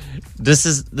 This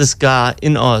is this guy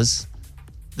in Oz.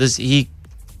 He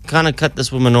kind of cut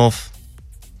this woman off,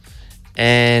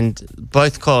 and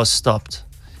both cars stopped,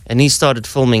 and he started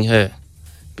filming her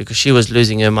because she was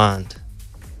losing her mind.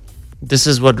 This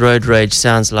is what road rage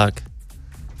sounds like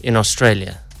in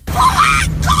Australia.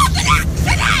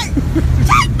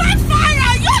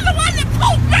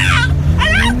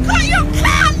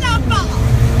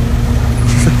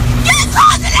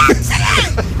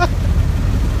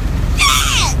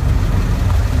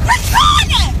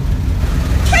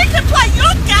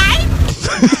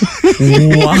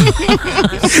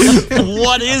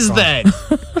 What is that?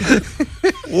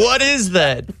 What is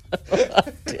that?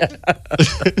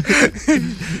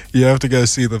 You have to go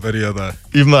see the video though.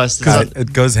 You must.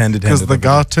 It goes hand in hand. Because the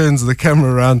guy turns the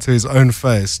camera around to his own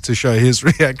face to show his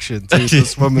reaction to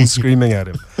this woman screaming at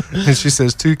him. And she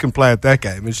says, two can play at that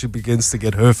game. And she begins to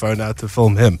get her phone out to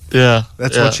film him. Yeah.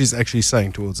 That's what she's actually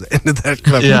saying towards the end of that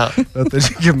clip. Yeah. Not that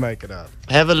she can make it out.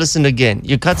 Have a listen again.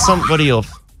 You cut somebody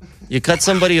off. You cut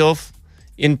somebody off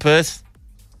in Perth.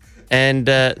 And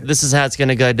this is how it's going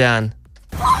to go down.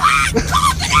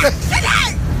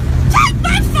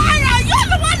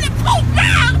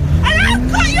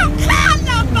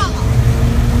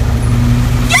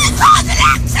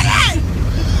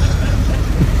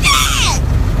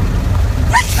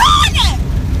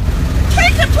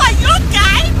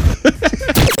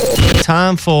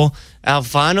 Time for our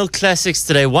vinyl classics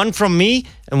today. One from me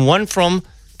and one from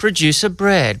producer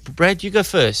Brad. Brad, you go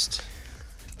first.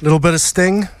 A little bit of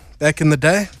Sting back in the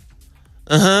day.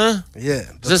 Uh-huh. Yeah.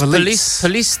 Is this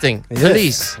police thing? Yeah.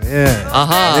 Police. Yeah.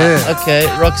 Aha. Yeah. Okay,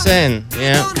 Roxanne.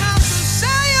 Yeah.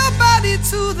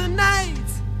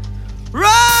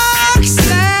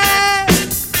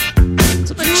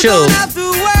 It's a bit chill.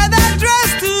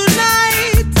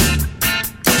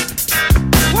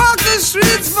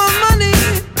 Streets for money.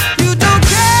 You don't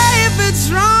care if it's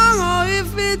wrong or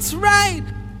if it's right.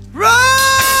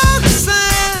 Roxanne,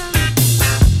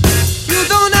 you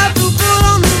don't have to put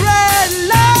on the red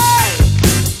light.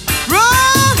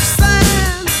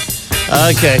 Roxanne.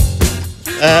 Okay.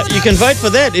 You can vote for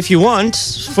that if you want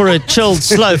for a chilled,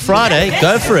 slow Friday.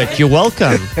 Go for it. You're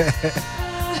welcome.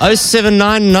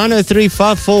 079 903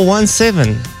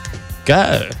 5417.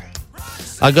 Go.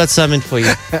 I got something for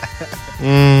you.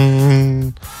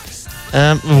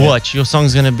 Watch, your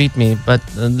song's gonna beat me, but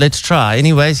let's try.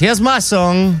 Anyways, here's my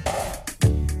song.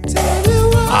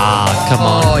 Ah, come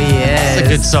on. Oh, yes. It's a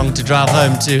good song to drive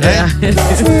home to, eh?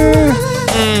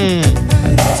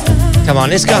 Come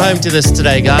on, let's go home to this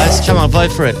today, guys. Come on,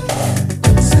 vote for it.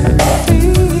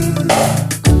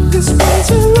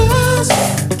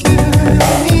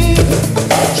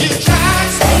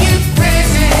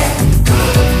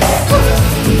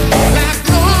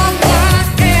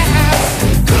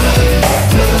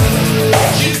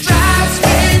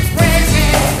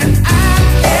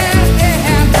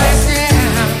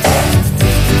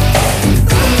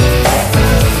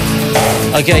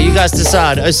 Okay, you guys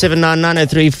decide. 079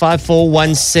 903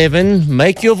 5417.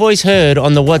 Make your voice heard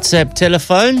on the WhatsApp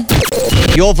telephone.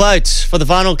 Your vote for the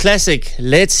vinyl classic.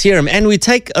 Let's hear them. And we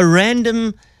take a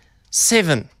random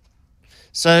 7.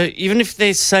 So even if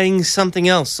they're saying something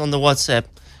else on the WhatsApp,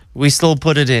 we still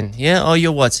put it in. Yeah, or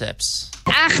your WhatsApps.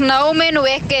 Ach, no man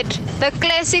wicked. The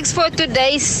classics for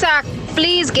today suck.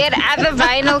 Please get other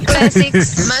vinyl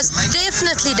classics. Most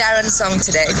definitely Darren's song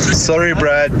today. Sorry,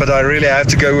 Brad, but I really have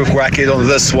to go with Wackhead on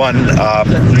this one.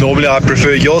 Normally I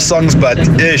prefer your songs, but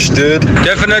ish, dude.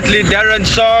 Definitely Darren's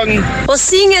song. Well,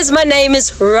 seeing as my name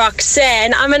is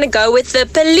Roxanne, I'm going to go with the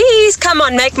Police. Come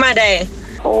on, make my day.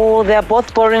 Oh, they're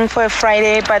both boring for a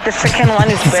Friday, but the second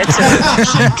one is better.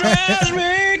 She drives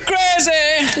me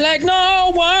crazy like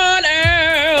no one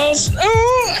else.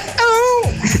 Ooh, ooh.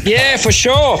 Yeah, for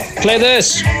sure. Play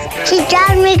this. She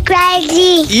drives me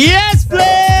crazy. Yes,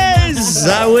 please!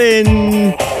 I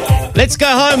win. Let's go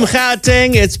home,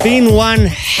 Gauteng. It's been one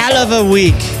hell of a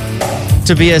week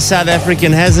to be a South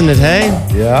African, hasn't it, hey?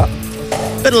 Yeah.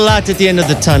 Bit of light at the end of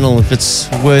the tunnel, if it's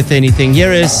worth anything.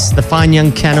 Here is the Fine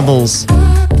Young Cannibals.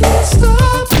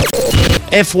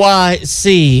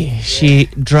 FYC, she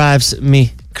drives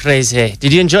me crazy.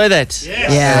 Did you enjoy that?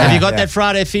 Yeah. Have you got that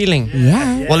Friday feeling?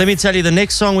 Yeah. Well, let me tell you, the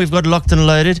next song we've got locked and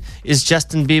loaded is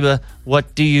Justin Bieber,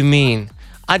 What Do You Mean?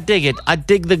 I dig it. I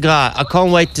dig the guy. I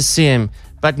can't wait to see him.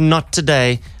 But not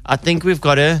today. I think we've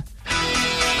got to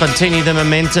continue the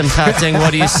momentum, Gauteng.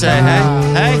 What do you say, hey?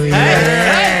 Hey, hey,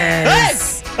 hey, hey,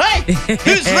 hey!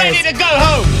 Who's ready to go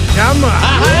home? Come on.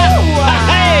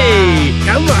 Hey!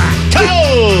 Come on.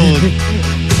 Cold!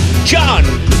 John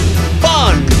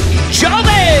Bon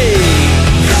Jovi!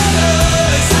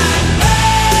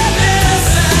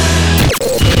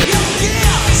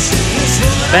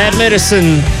 Bad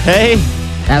Medicine, hey?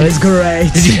 That was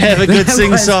great. Did you have a good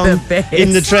sing-song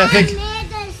in the traffic?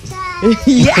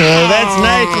 Yeah. Oh, that's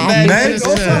Nate from Bad Nate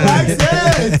also likes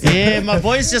that. Yeah, my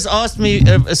boys just asked me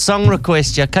a song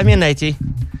request. Yeah, come here, Natey.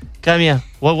 Come here.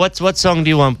 What song do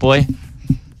you want, boy?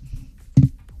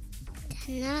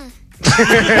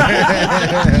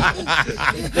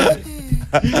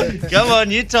 Come on,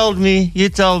 you told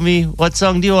me. What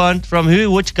song do you want? From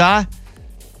who? Which guy?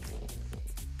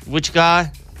 Which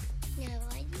guy?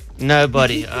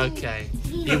 Nobody. Okay.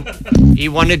 He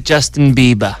wanted Justin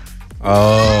Bieber.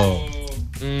 Oh.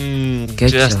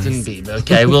 Justin Bieber.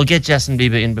 Okay, we'll get Justin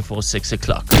Bieber in before 6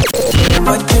 o'clock.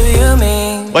 What do you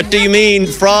mean? What do you mean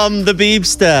from the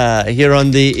Beebster here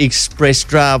on the Express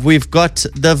Drive? We've got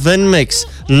the Vin Mix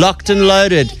locked and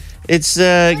loaded. It's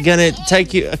gonna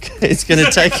take you. It's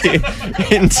gonna take you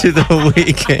into the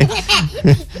weekend.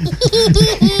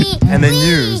 And the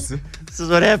news. This is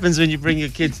what happens when you bring your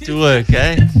kids to work,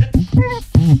 eh?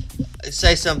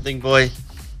 Say something, boy.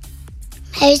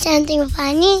 Say something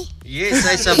funny? Yes,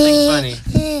 say something funny.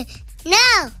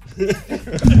 No! You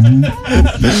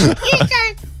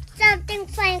said something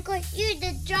funny because you're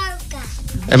the joker.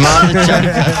 Am I the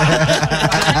joker?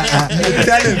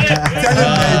 Tell him,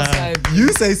 mate. You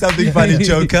say something funny,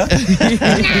 Joker. Nah,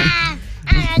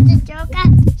 I'm not the joker.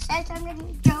 Say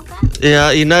something, joker.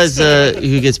 Yeah, he knows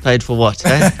who gets paid for what,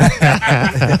 eh?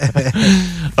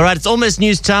 All right, it's almost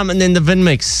news time, and then the Vin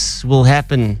Mix will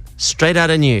happen straight out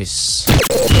of news.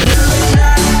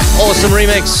 Awesome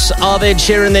remix of Ed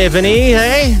Sheeran there, Vinny,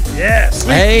 hey? Yes.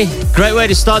 Hey, great way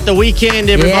to start the weekend,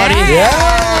 everybody.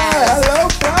 Hello,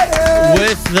 Friday.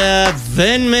 With the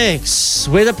Vin Mix.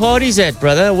 Where the party's at,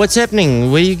 brother? What's happening?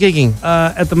 Where are you gigging?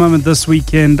 At the moment this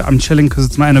weekend, I'm chilling because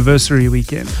it's my anniversary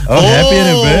weekend. Oh, happy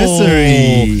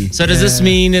anniversary. So does this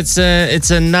mean it's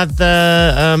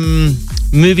another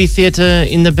movie theater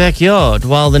in the backyard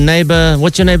while the neighbor,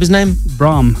 what's your neighbor's name?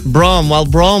 Brahm. While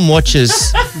Brahm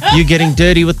watches you getting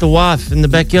dirty with the wife in the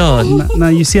backyard. No,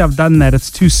 you see, I've done that. It's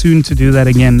too soon to do that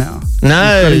again now.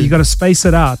 No. You got to space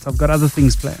it out. I've got other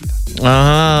things planned.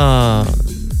 Ah.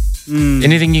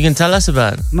 Anything you can tell us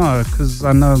about? No, because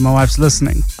I know my wife's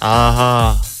listening.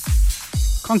 Aha.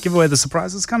 Can't give away the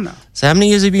surprises. Come now. So how many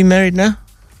years have you been married now?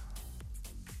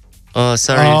 Oh,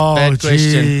 sorry. Bad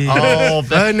question. Oh,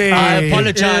 Vinny. I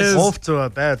apologize. Off to a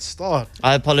bad start.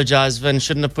 I apologize, Vin.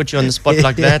 Shouldn't have put you on the spot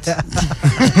like that.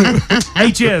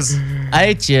 8 years.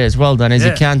 8 years. Well done. As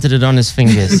he counted it on his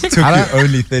fingers. Took you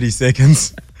only 30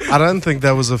 seconds. I don't think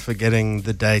that was a forgetting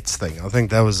the dates thing. I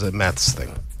think that was a maths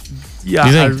thing. Yeah,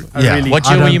 You think? I really. What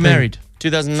year were you married?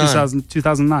 2009.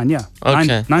 2009, yeah.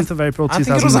 Okay. 9th of April, I 2009.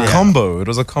 think it was a combo. It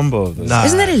was a combo of this. Nah.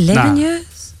 Isn't that 11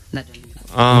 years?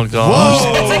 Oh, God.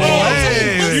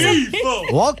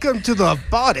 Welcome to the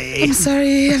party. I'm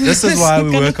sorry. This is why we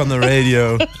work on the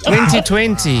radio.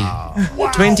 2020.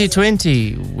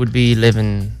 2020 would be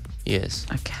 11 years.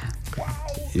 Okay.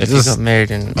 If you got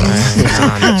married in...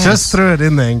 Just throw it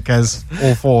in there in case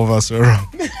all four of us are wrong.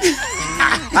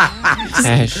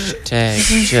 Hashtag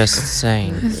just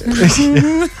saying.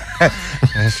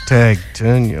 Hashtag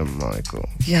turn your Michael.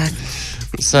 Yeah.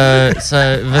 So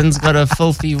Vin's got a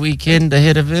filthy weekend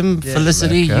ahead of him.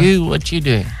 Felicity, what you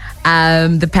doing?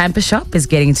 The Pamper Shop is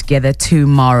getting together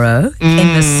tomorrow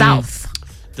in the south.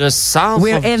 The south.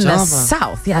 We're of in Java. the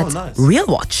south. Yeah, it's nice. Real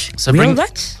Watch. So Real bring-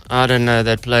 Watch? I don't know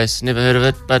that place. Never heard of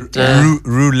it. But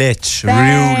Roulette.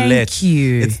 Thank Roulette.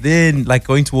 you. It's then like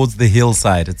going towards the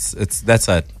hillside. It's that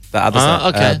side. The other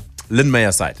side. okay.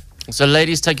 Lynmeyer side. so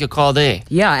ladies, take your car there.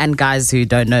 Yeah, and guys who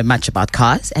don't know much about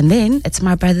cars. And then it's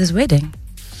my brother's wedding.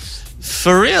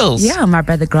 For reals? Yeah, my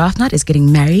brother Grafnut is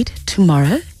getting married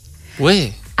tomorrow.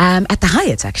 Where? At the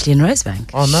Hyatt, actually, in Rosebank.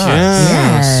 Oh, nice. Yeah,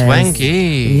 Yes.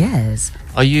 swanky. Yes.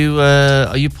 Are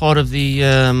you part of the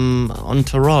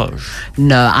entourage?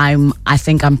 No, I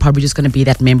think I'm probably just going to be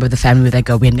that member of the family where they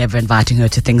go, we're never inviting her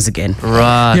to things again.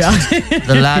 Right. Yeah.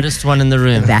 The loudest one in the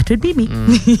room. That would be me.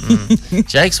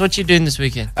 Jakes, what you doing this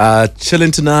weekend?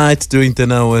 Chilling tonight, doing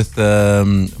dinner with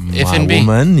my F&B.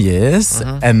 woman, yes.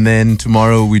 And then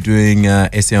tomorrow we're doing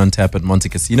SA on Tap at Monte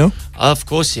Casino. Of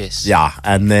course, yes. Yeah,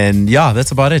 and then,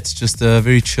 that's about it. Just a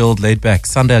very chilled, laid back.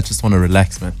 Sunday, I just want to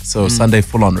relax, man. So Sunday,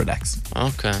 full on relax.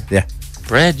 Okay. Yeah.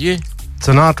 Brad, you?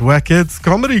 Tonight, Wackheads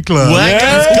Comedy Club.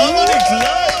 Wackers Comedy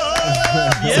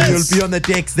Club! So you'll be on the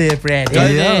decks there, Brad. Go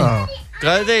Yeah. there.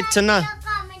 Go there tonight.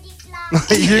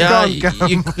 You can't go.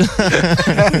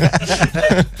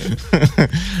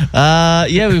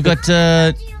 We've got...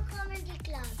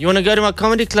 you want to go to my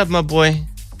comedy club, my boy?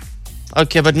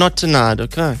 Okay, but not tonight,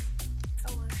 okay?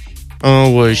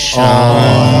 Oh, wish.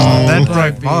 That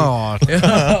broke my heart.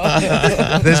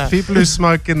 There's people who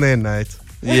smoke in there, Nate.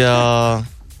 Yeah.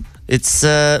 It's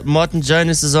Martin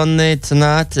Jonas is on there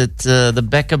tonight at the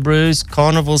Becker Brews,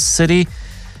 Carnival City.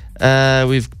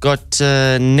 We've got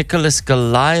Nicholas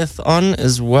Goliath on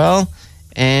as well.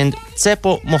 And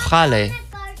Tsepo Mohale.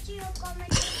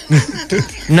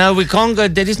 No, we can't go.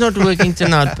 Daddy's not working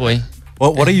tonight, boy.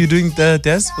 What are you doing,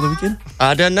 Des, for the weekend?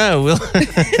 I don't know. We'll We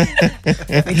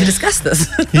can discuss this.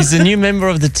 He's a new member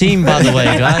of the team, by the way,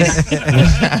 guys.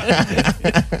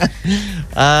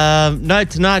 No,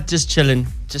 tonight just chilling.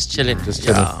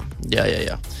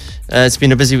 Yeah. It's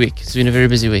been a busy week. It's been a very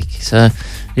busy week. So,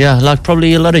 yeah, like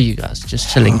probably a lot of you guys,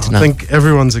 just chilling tonight. I think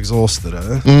everyone's exhausted,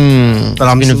 but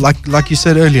I'm like you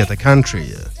said earlier, the country.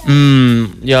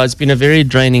 Yeah, it's been a very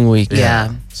draining week.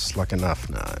 Yeah. It's like enough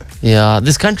now. Yeah,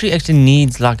 this country actually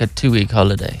needs like a 2-week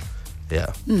holiday.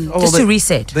 Yeah. Just to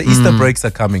reset. The Easter breaks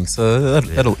are coming, so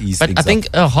that'll ease But things I think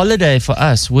a holiday for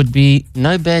us would be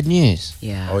no bad news.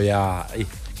 Yeah. Oh, yeah.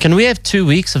 Can we have 2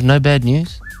 weeks of no bad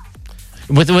news?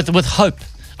 With hope.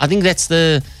 I think that's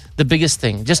the biggest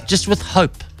thing. Just with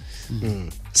hope.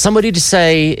 Somebody to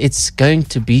say it's going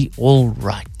to be all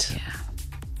right. Yeah.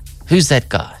 Who's that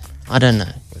guy? I don't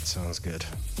know. That sounds good.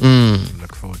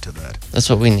 Look forward to that. That's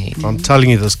what we need. I'm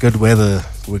telling you, this good weather,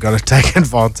 we got to take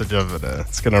advantage of it.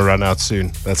 It's going to run out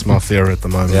soon. That's my fear at the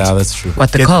moment. Yeah, that's true.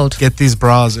 What, the cold? Get these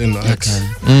bras in.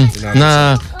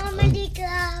 No. Comedy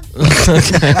club.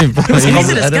 Okay, bro. He's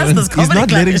not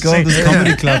letting go of this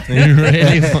comedy club thing. He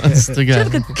really wants to go.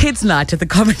 Should have got kids' night at the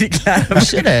comedy club.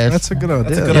 Should have. That's a good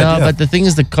idea. Yeah, but the thing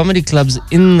is, the comedy club's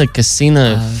in the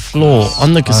casino floor,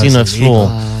 on the casino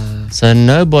floor. So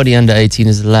nobody under 18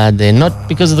 is allowed there. Not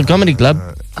because of the comedy club,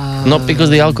 not because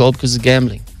of the alcohol, because of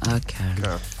gambling. Okay.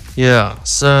 Yeah,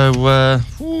 so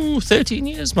 13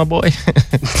 years, my boy.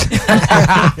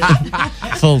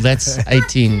 Phil, that's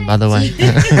 18, by the way.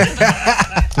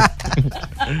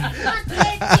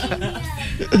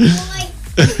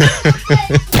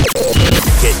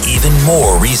 Get even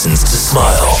more reasons to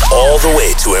smile all the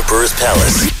way to Emperor's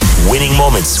Palace. Winning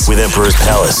moments with Emperor's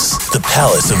Palace, the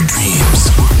Palace of Dreams.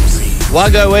 Why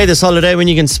go away this holiday when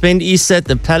you can spend Easter at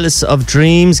the Palace of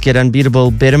Dreams? Get unbeatable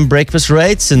bed and breakfast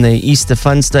rates in the Easter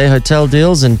Fun Stay hotel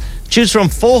deals and choose from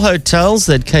 4 hotels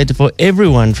that cater for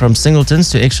everyone from singletons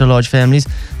to extra large families.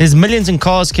 There's millions in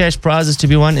cars, cash prizes to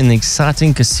be won in the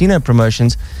exciting casino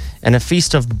promotions and a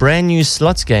feast of brand new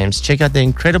slots games. Check out the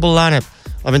incredible lineup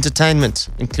of entertainment,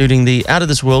 including the Out of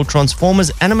This World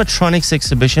Transformers animatronics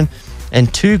exhibition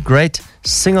and 2 great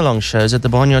sing-along shows at the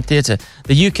Barnyard Theatre.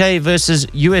 The UK versus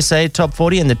USA Top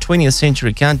 40 and the 20th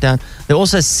Century Countdown. There are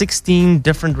also 16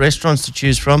 different restaurants to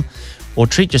choose from, or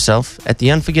treat yourself at the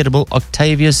unforgettable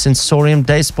Octavia's Sensorium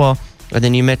Day Spa at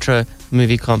the new Metro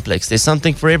Movie Complex. There's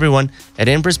something for everyone at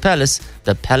Emperor's Palace,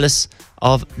 the Palace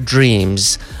of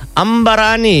Dreams.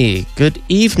 Ambarani, good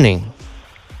evening.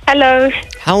 Hello.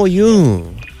 How are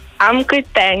you? I'm good,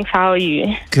 thanks. How are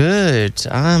you? Good.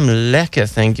 I'm lekker,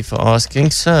 thank you for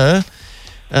asking. So,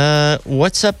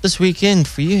 what's up this weekend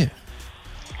for you?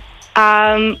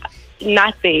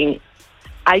 Nothing.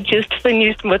 I just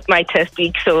finished with my test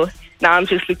week, so now I'm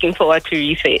just looking forward to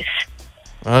recess.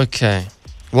 Okay.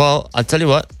 Well, I'll tell you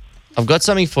what. I've got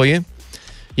something for you.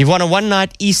 You've won a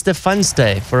one-night Easter fun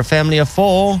stay for a family of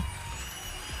 4.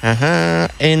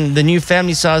 In the new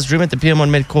family-sized room at the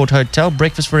Piermont Met Court Hotel.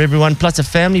 Breakfast for everyone, plus a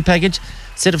family package.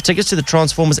 Set of tickets to the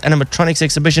Transformers animatronics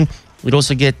exhibition. We'd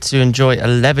also get to enjoy a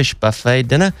lavish buffet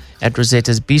dinner at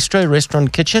Rosetta's Bistro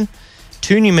Restaurant Kitchen.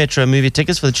 2 new Metro movie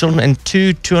tickets for the children and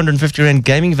 2 250 Rand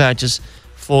gaming vouchers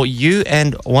for you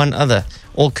and one other.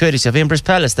 All courtesy of Emperor's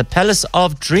Palace, the Palace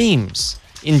of Dreams.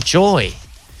 Enjoy.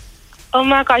 Oh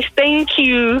my gosh, thank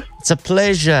you. It's a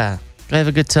pleasure. Go have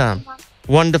a good time.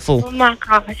 Wonderful. Oh my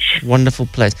gosh. Wonderful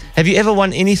place. Have you ever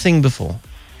won anything before?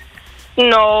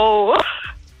 No.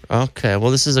 Okay,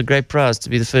 well, this is a great prize to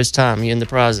be the first time you're in the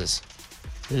prizes.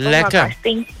 Oh my Lekker. gosh,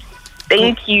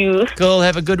 thank you. Cool.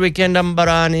 Have a good weekend,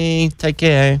 Ambarani. Take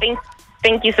care.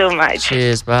 Thank you so much.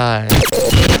 Cheers. Bye.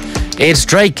 It's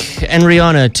Drake and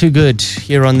Rihanna, Too Good,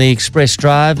 here on the Express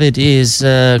Drive. It is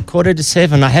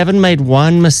 7:15. I haven't made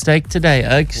one mistake today,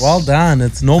 Oaks. Well done.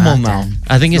 It's normal now.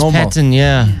 I think it's normal. pattern,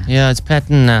 yeah. Yeah, it's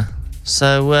pattern now.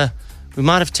 So we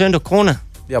might have turned a corner.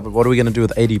 Yeah, but what are we going to do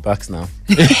with $80 now?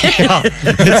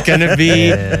 It's going to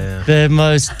be the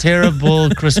most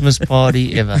terrible Christmas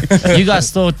party ever. You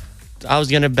guys thought I was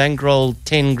going to bankroll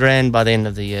 10 grand by the end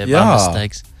of the year by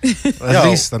mistakes. At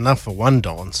least enough for one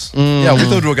dance. Yeah, we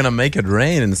thought we were going to make it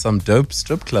rain in some dope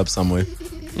strip club somewhere.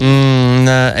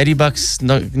 No, $80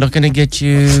 not going to get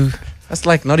you. That's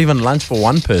like not even lunch for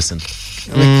one person.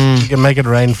 You can make it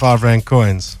rain 5 Rand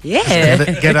coins.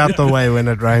 Yeah. Get out the way when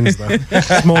it rains, though.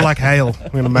 It's more like hail. We're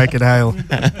going to make it hail.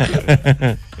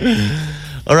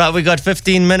 All right, we got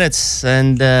 15 minutes,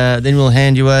 and then we'll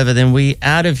hand you over. Then we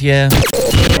out of here.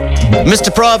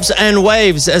 Mr. Probs and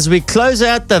Waves as we close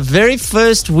out the very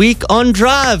first week on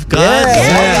Drive, guys.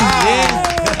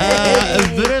 Yeah.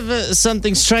 a bit of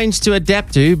something strange to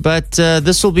adapt to, but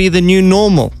this will be the new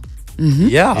normal.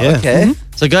 Yeah, okay.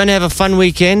 So go and have a fun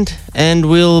weekend, and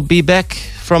we'll be back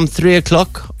from 3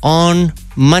 o'clock on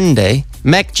Monday.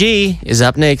 Mac G is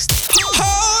up next.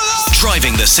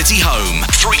 Driving the city home,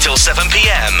 3 till 7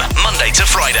 p.m., Monday to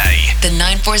Friday. The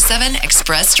 947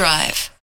 Express Drive.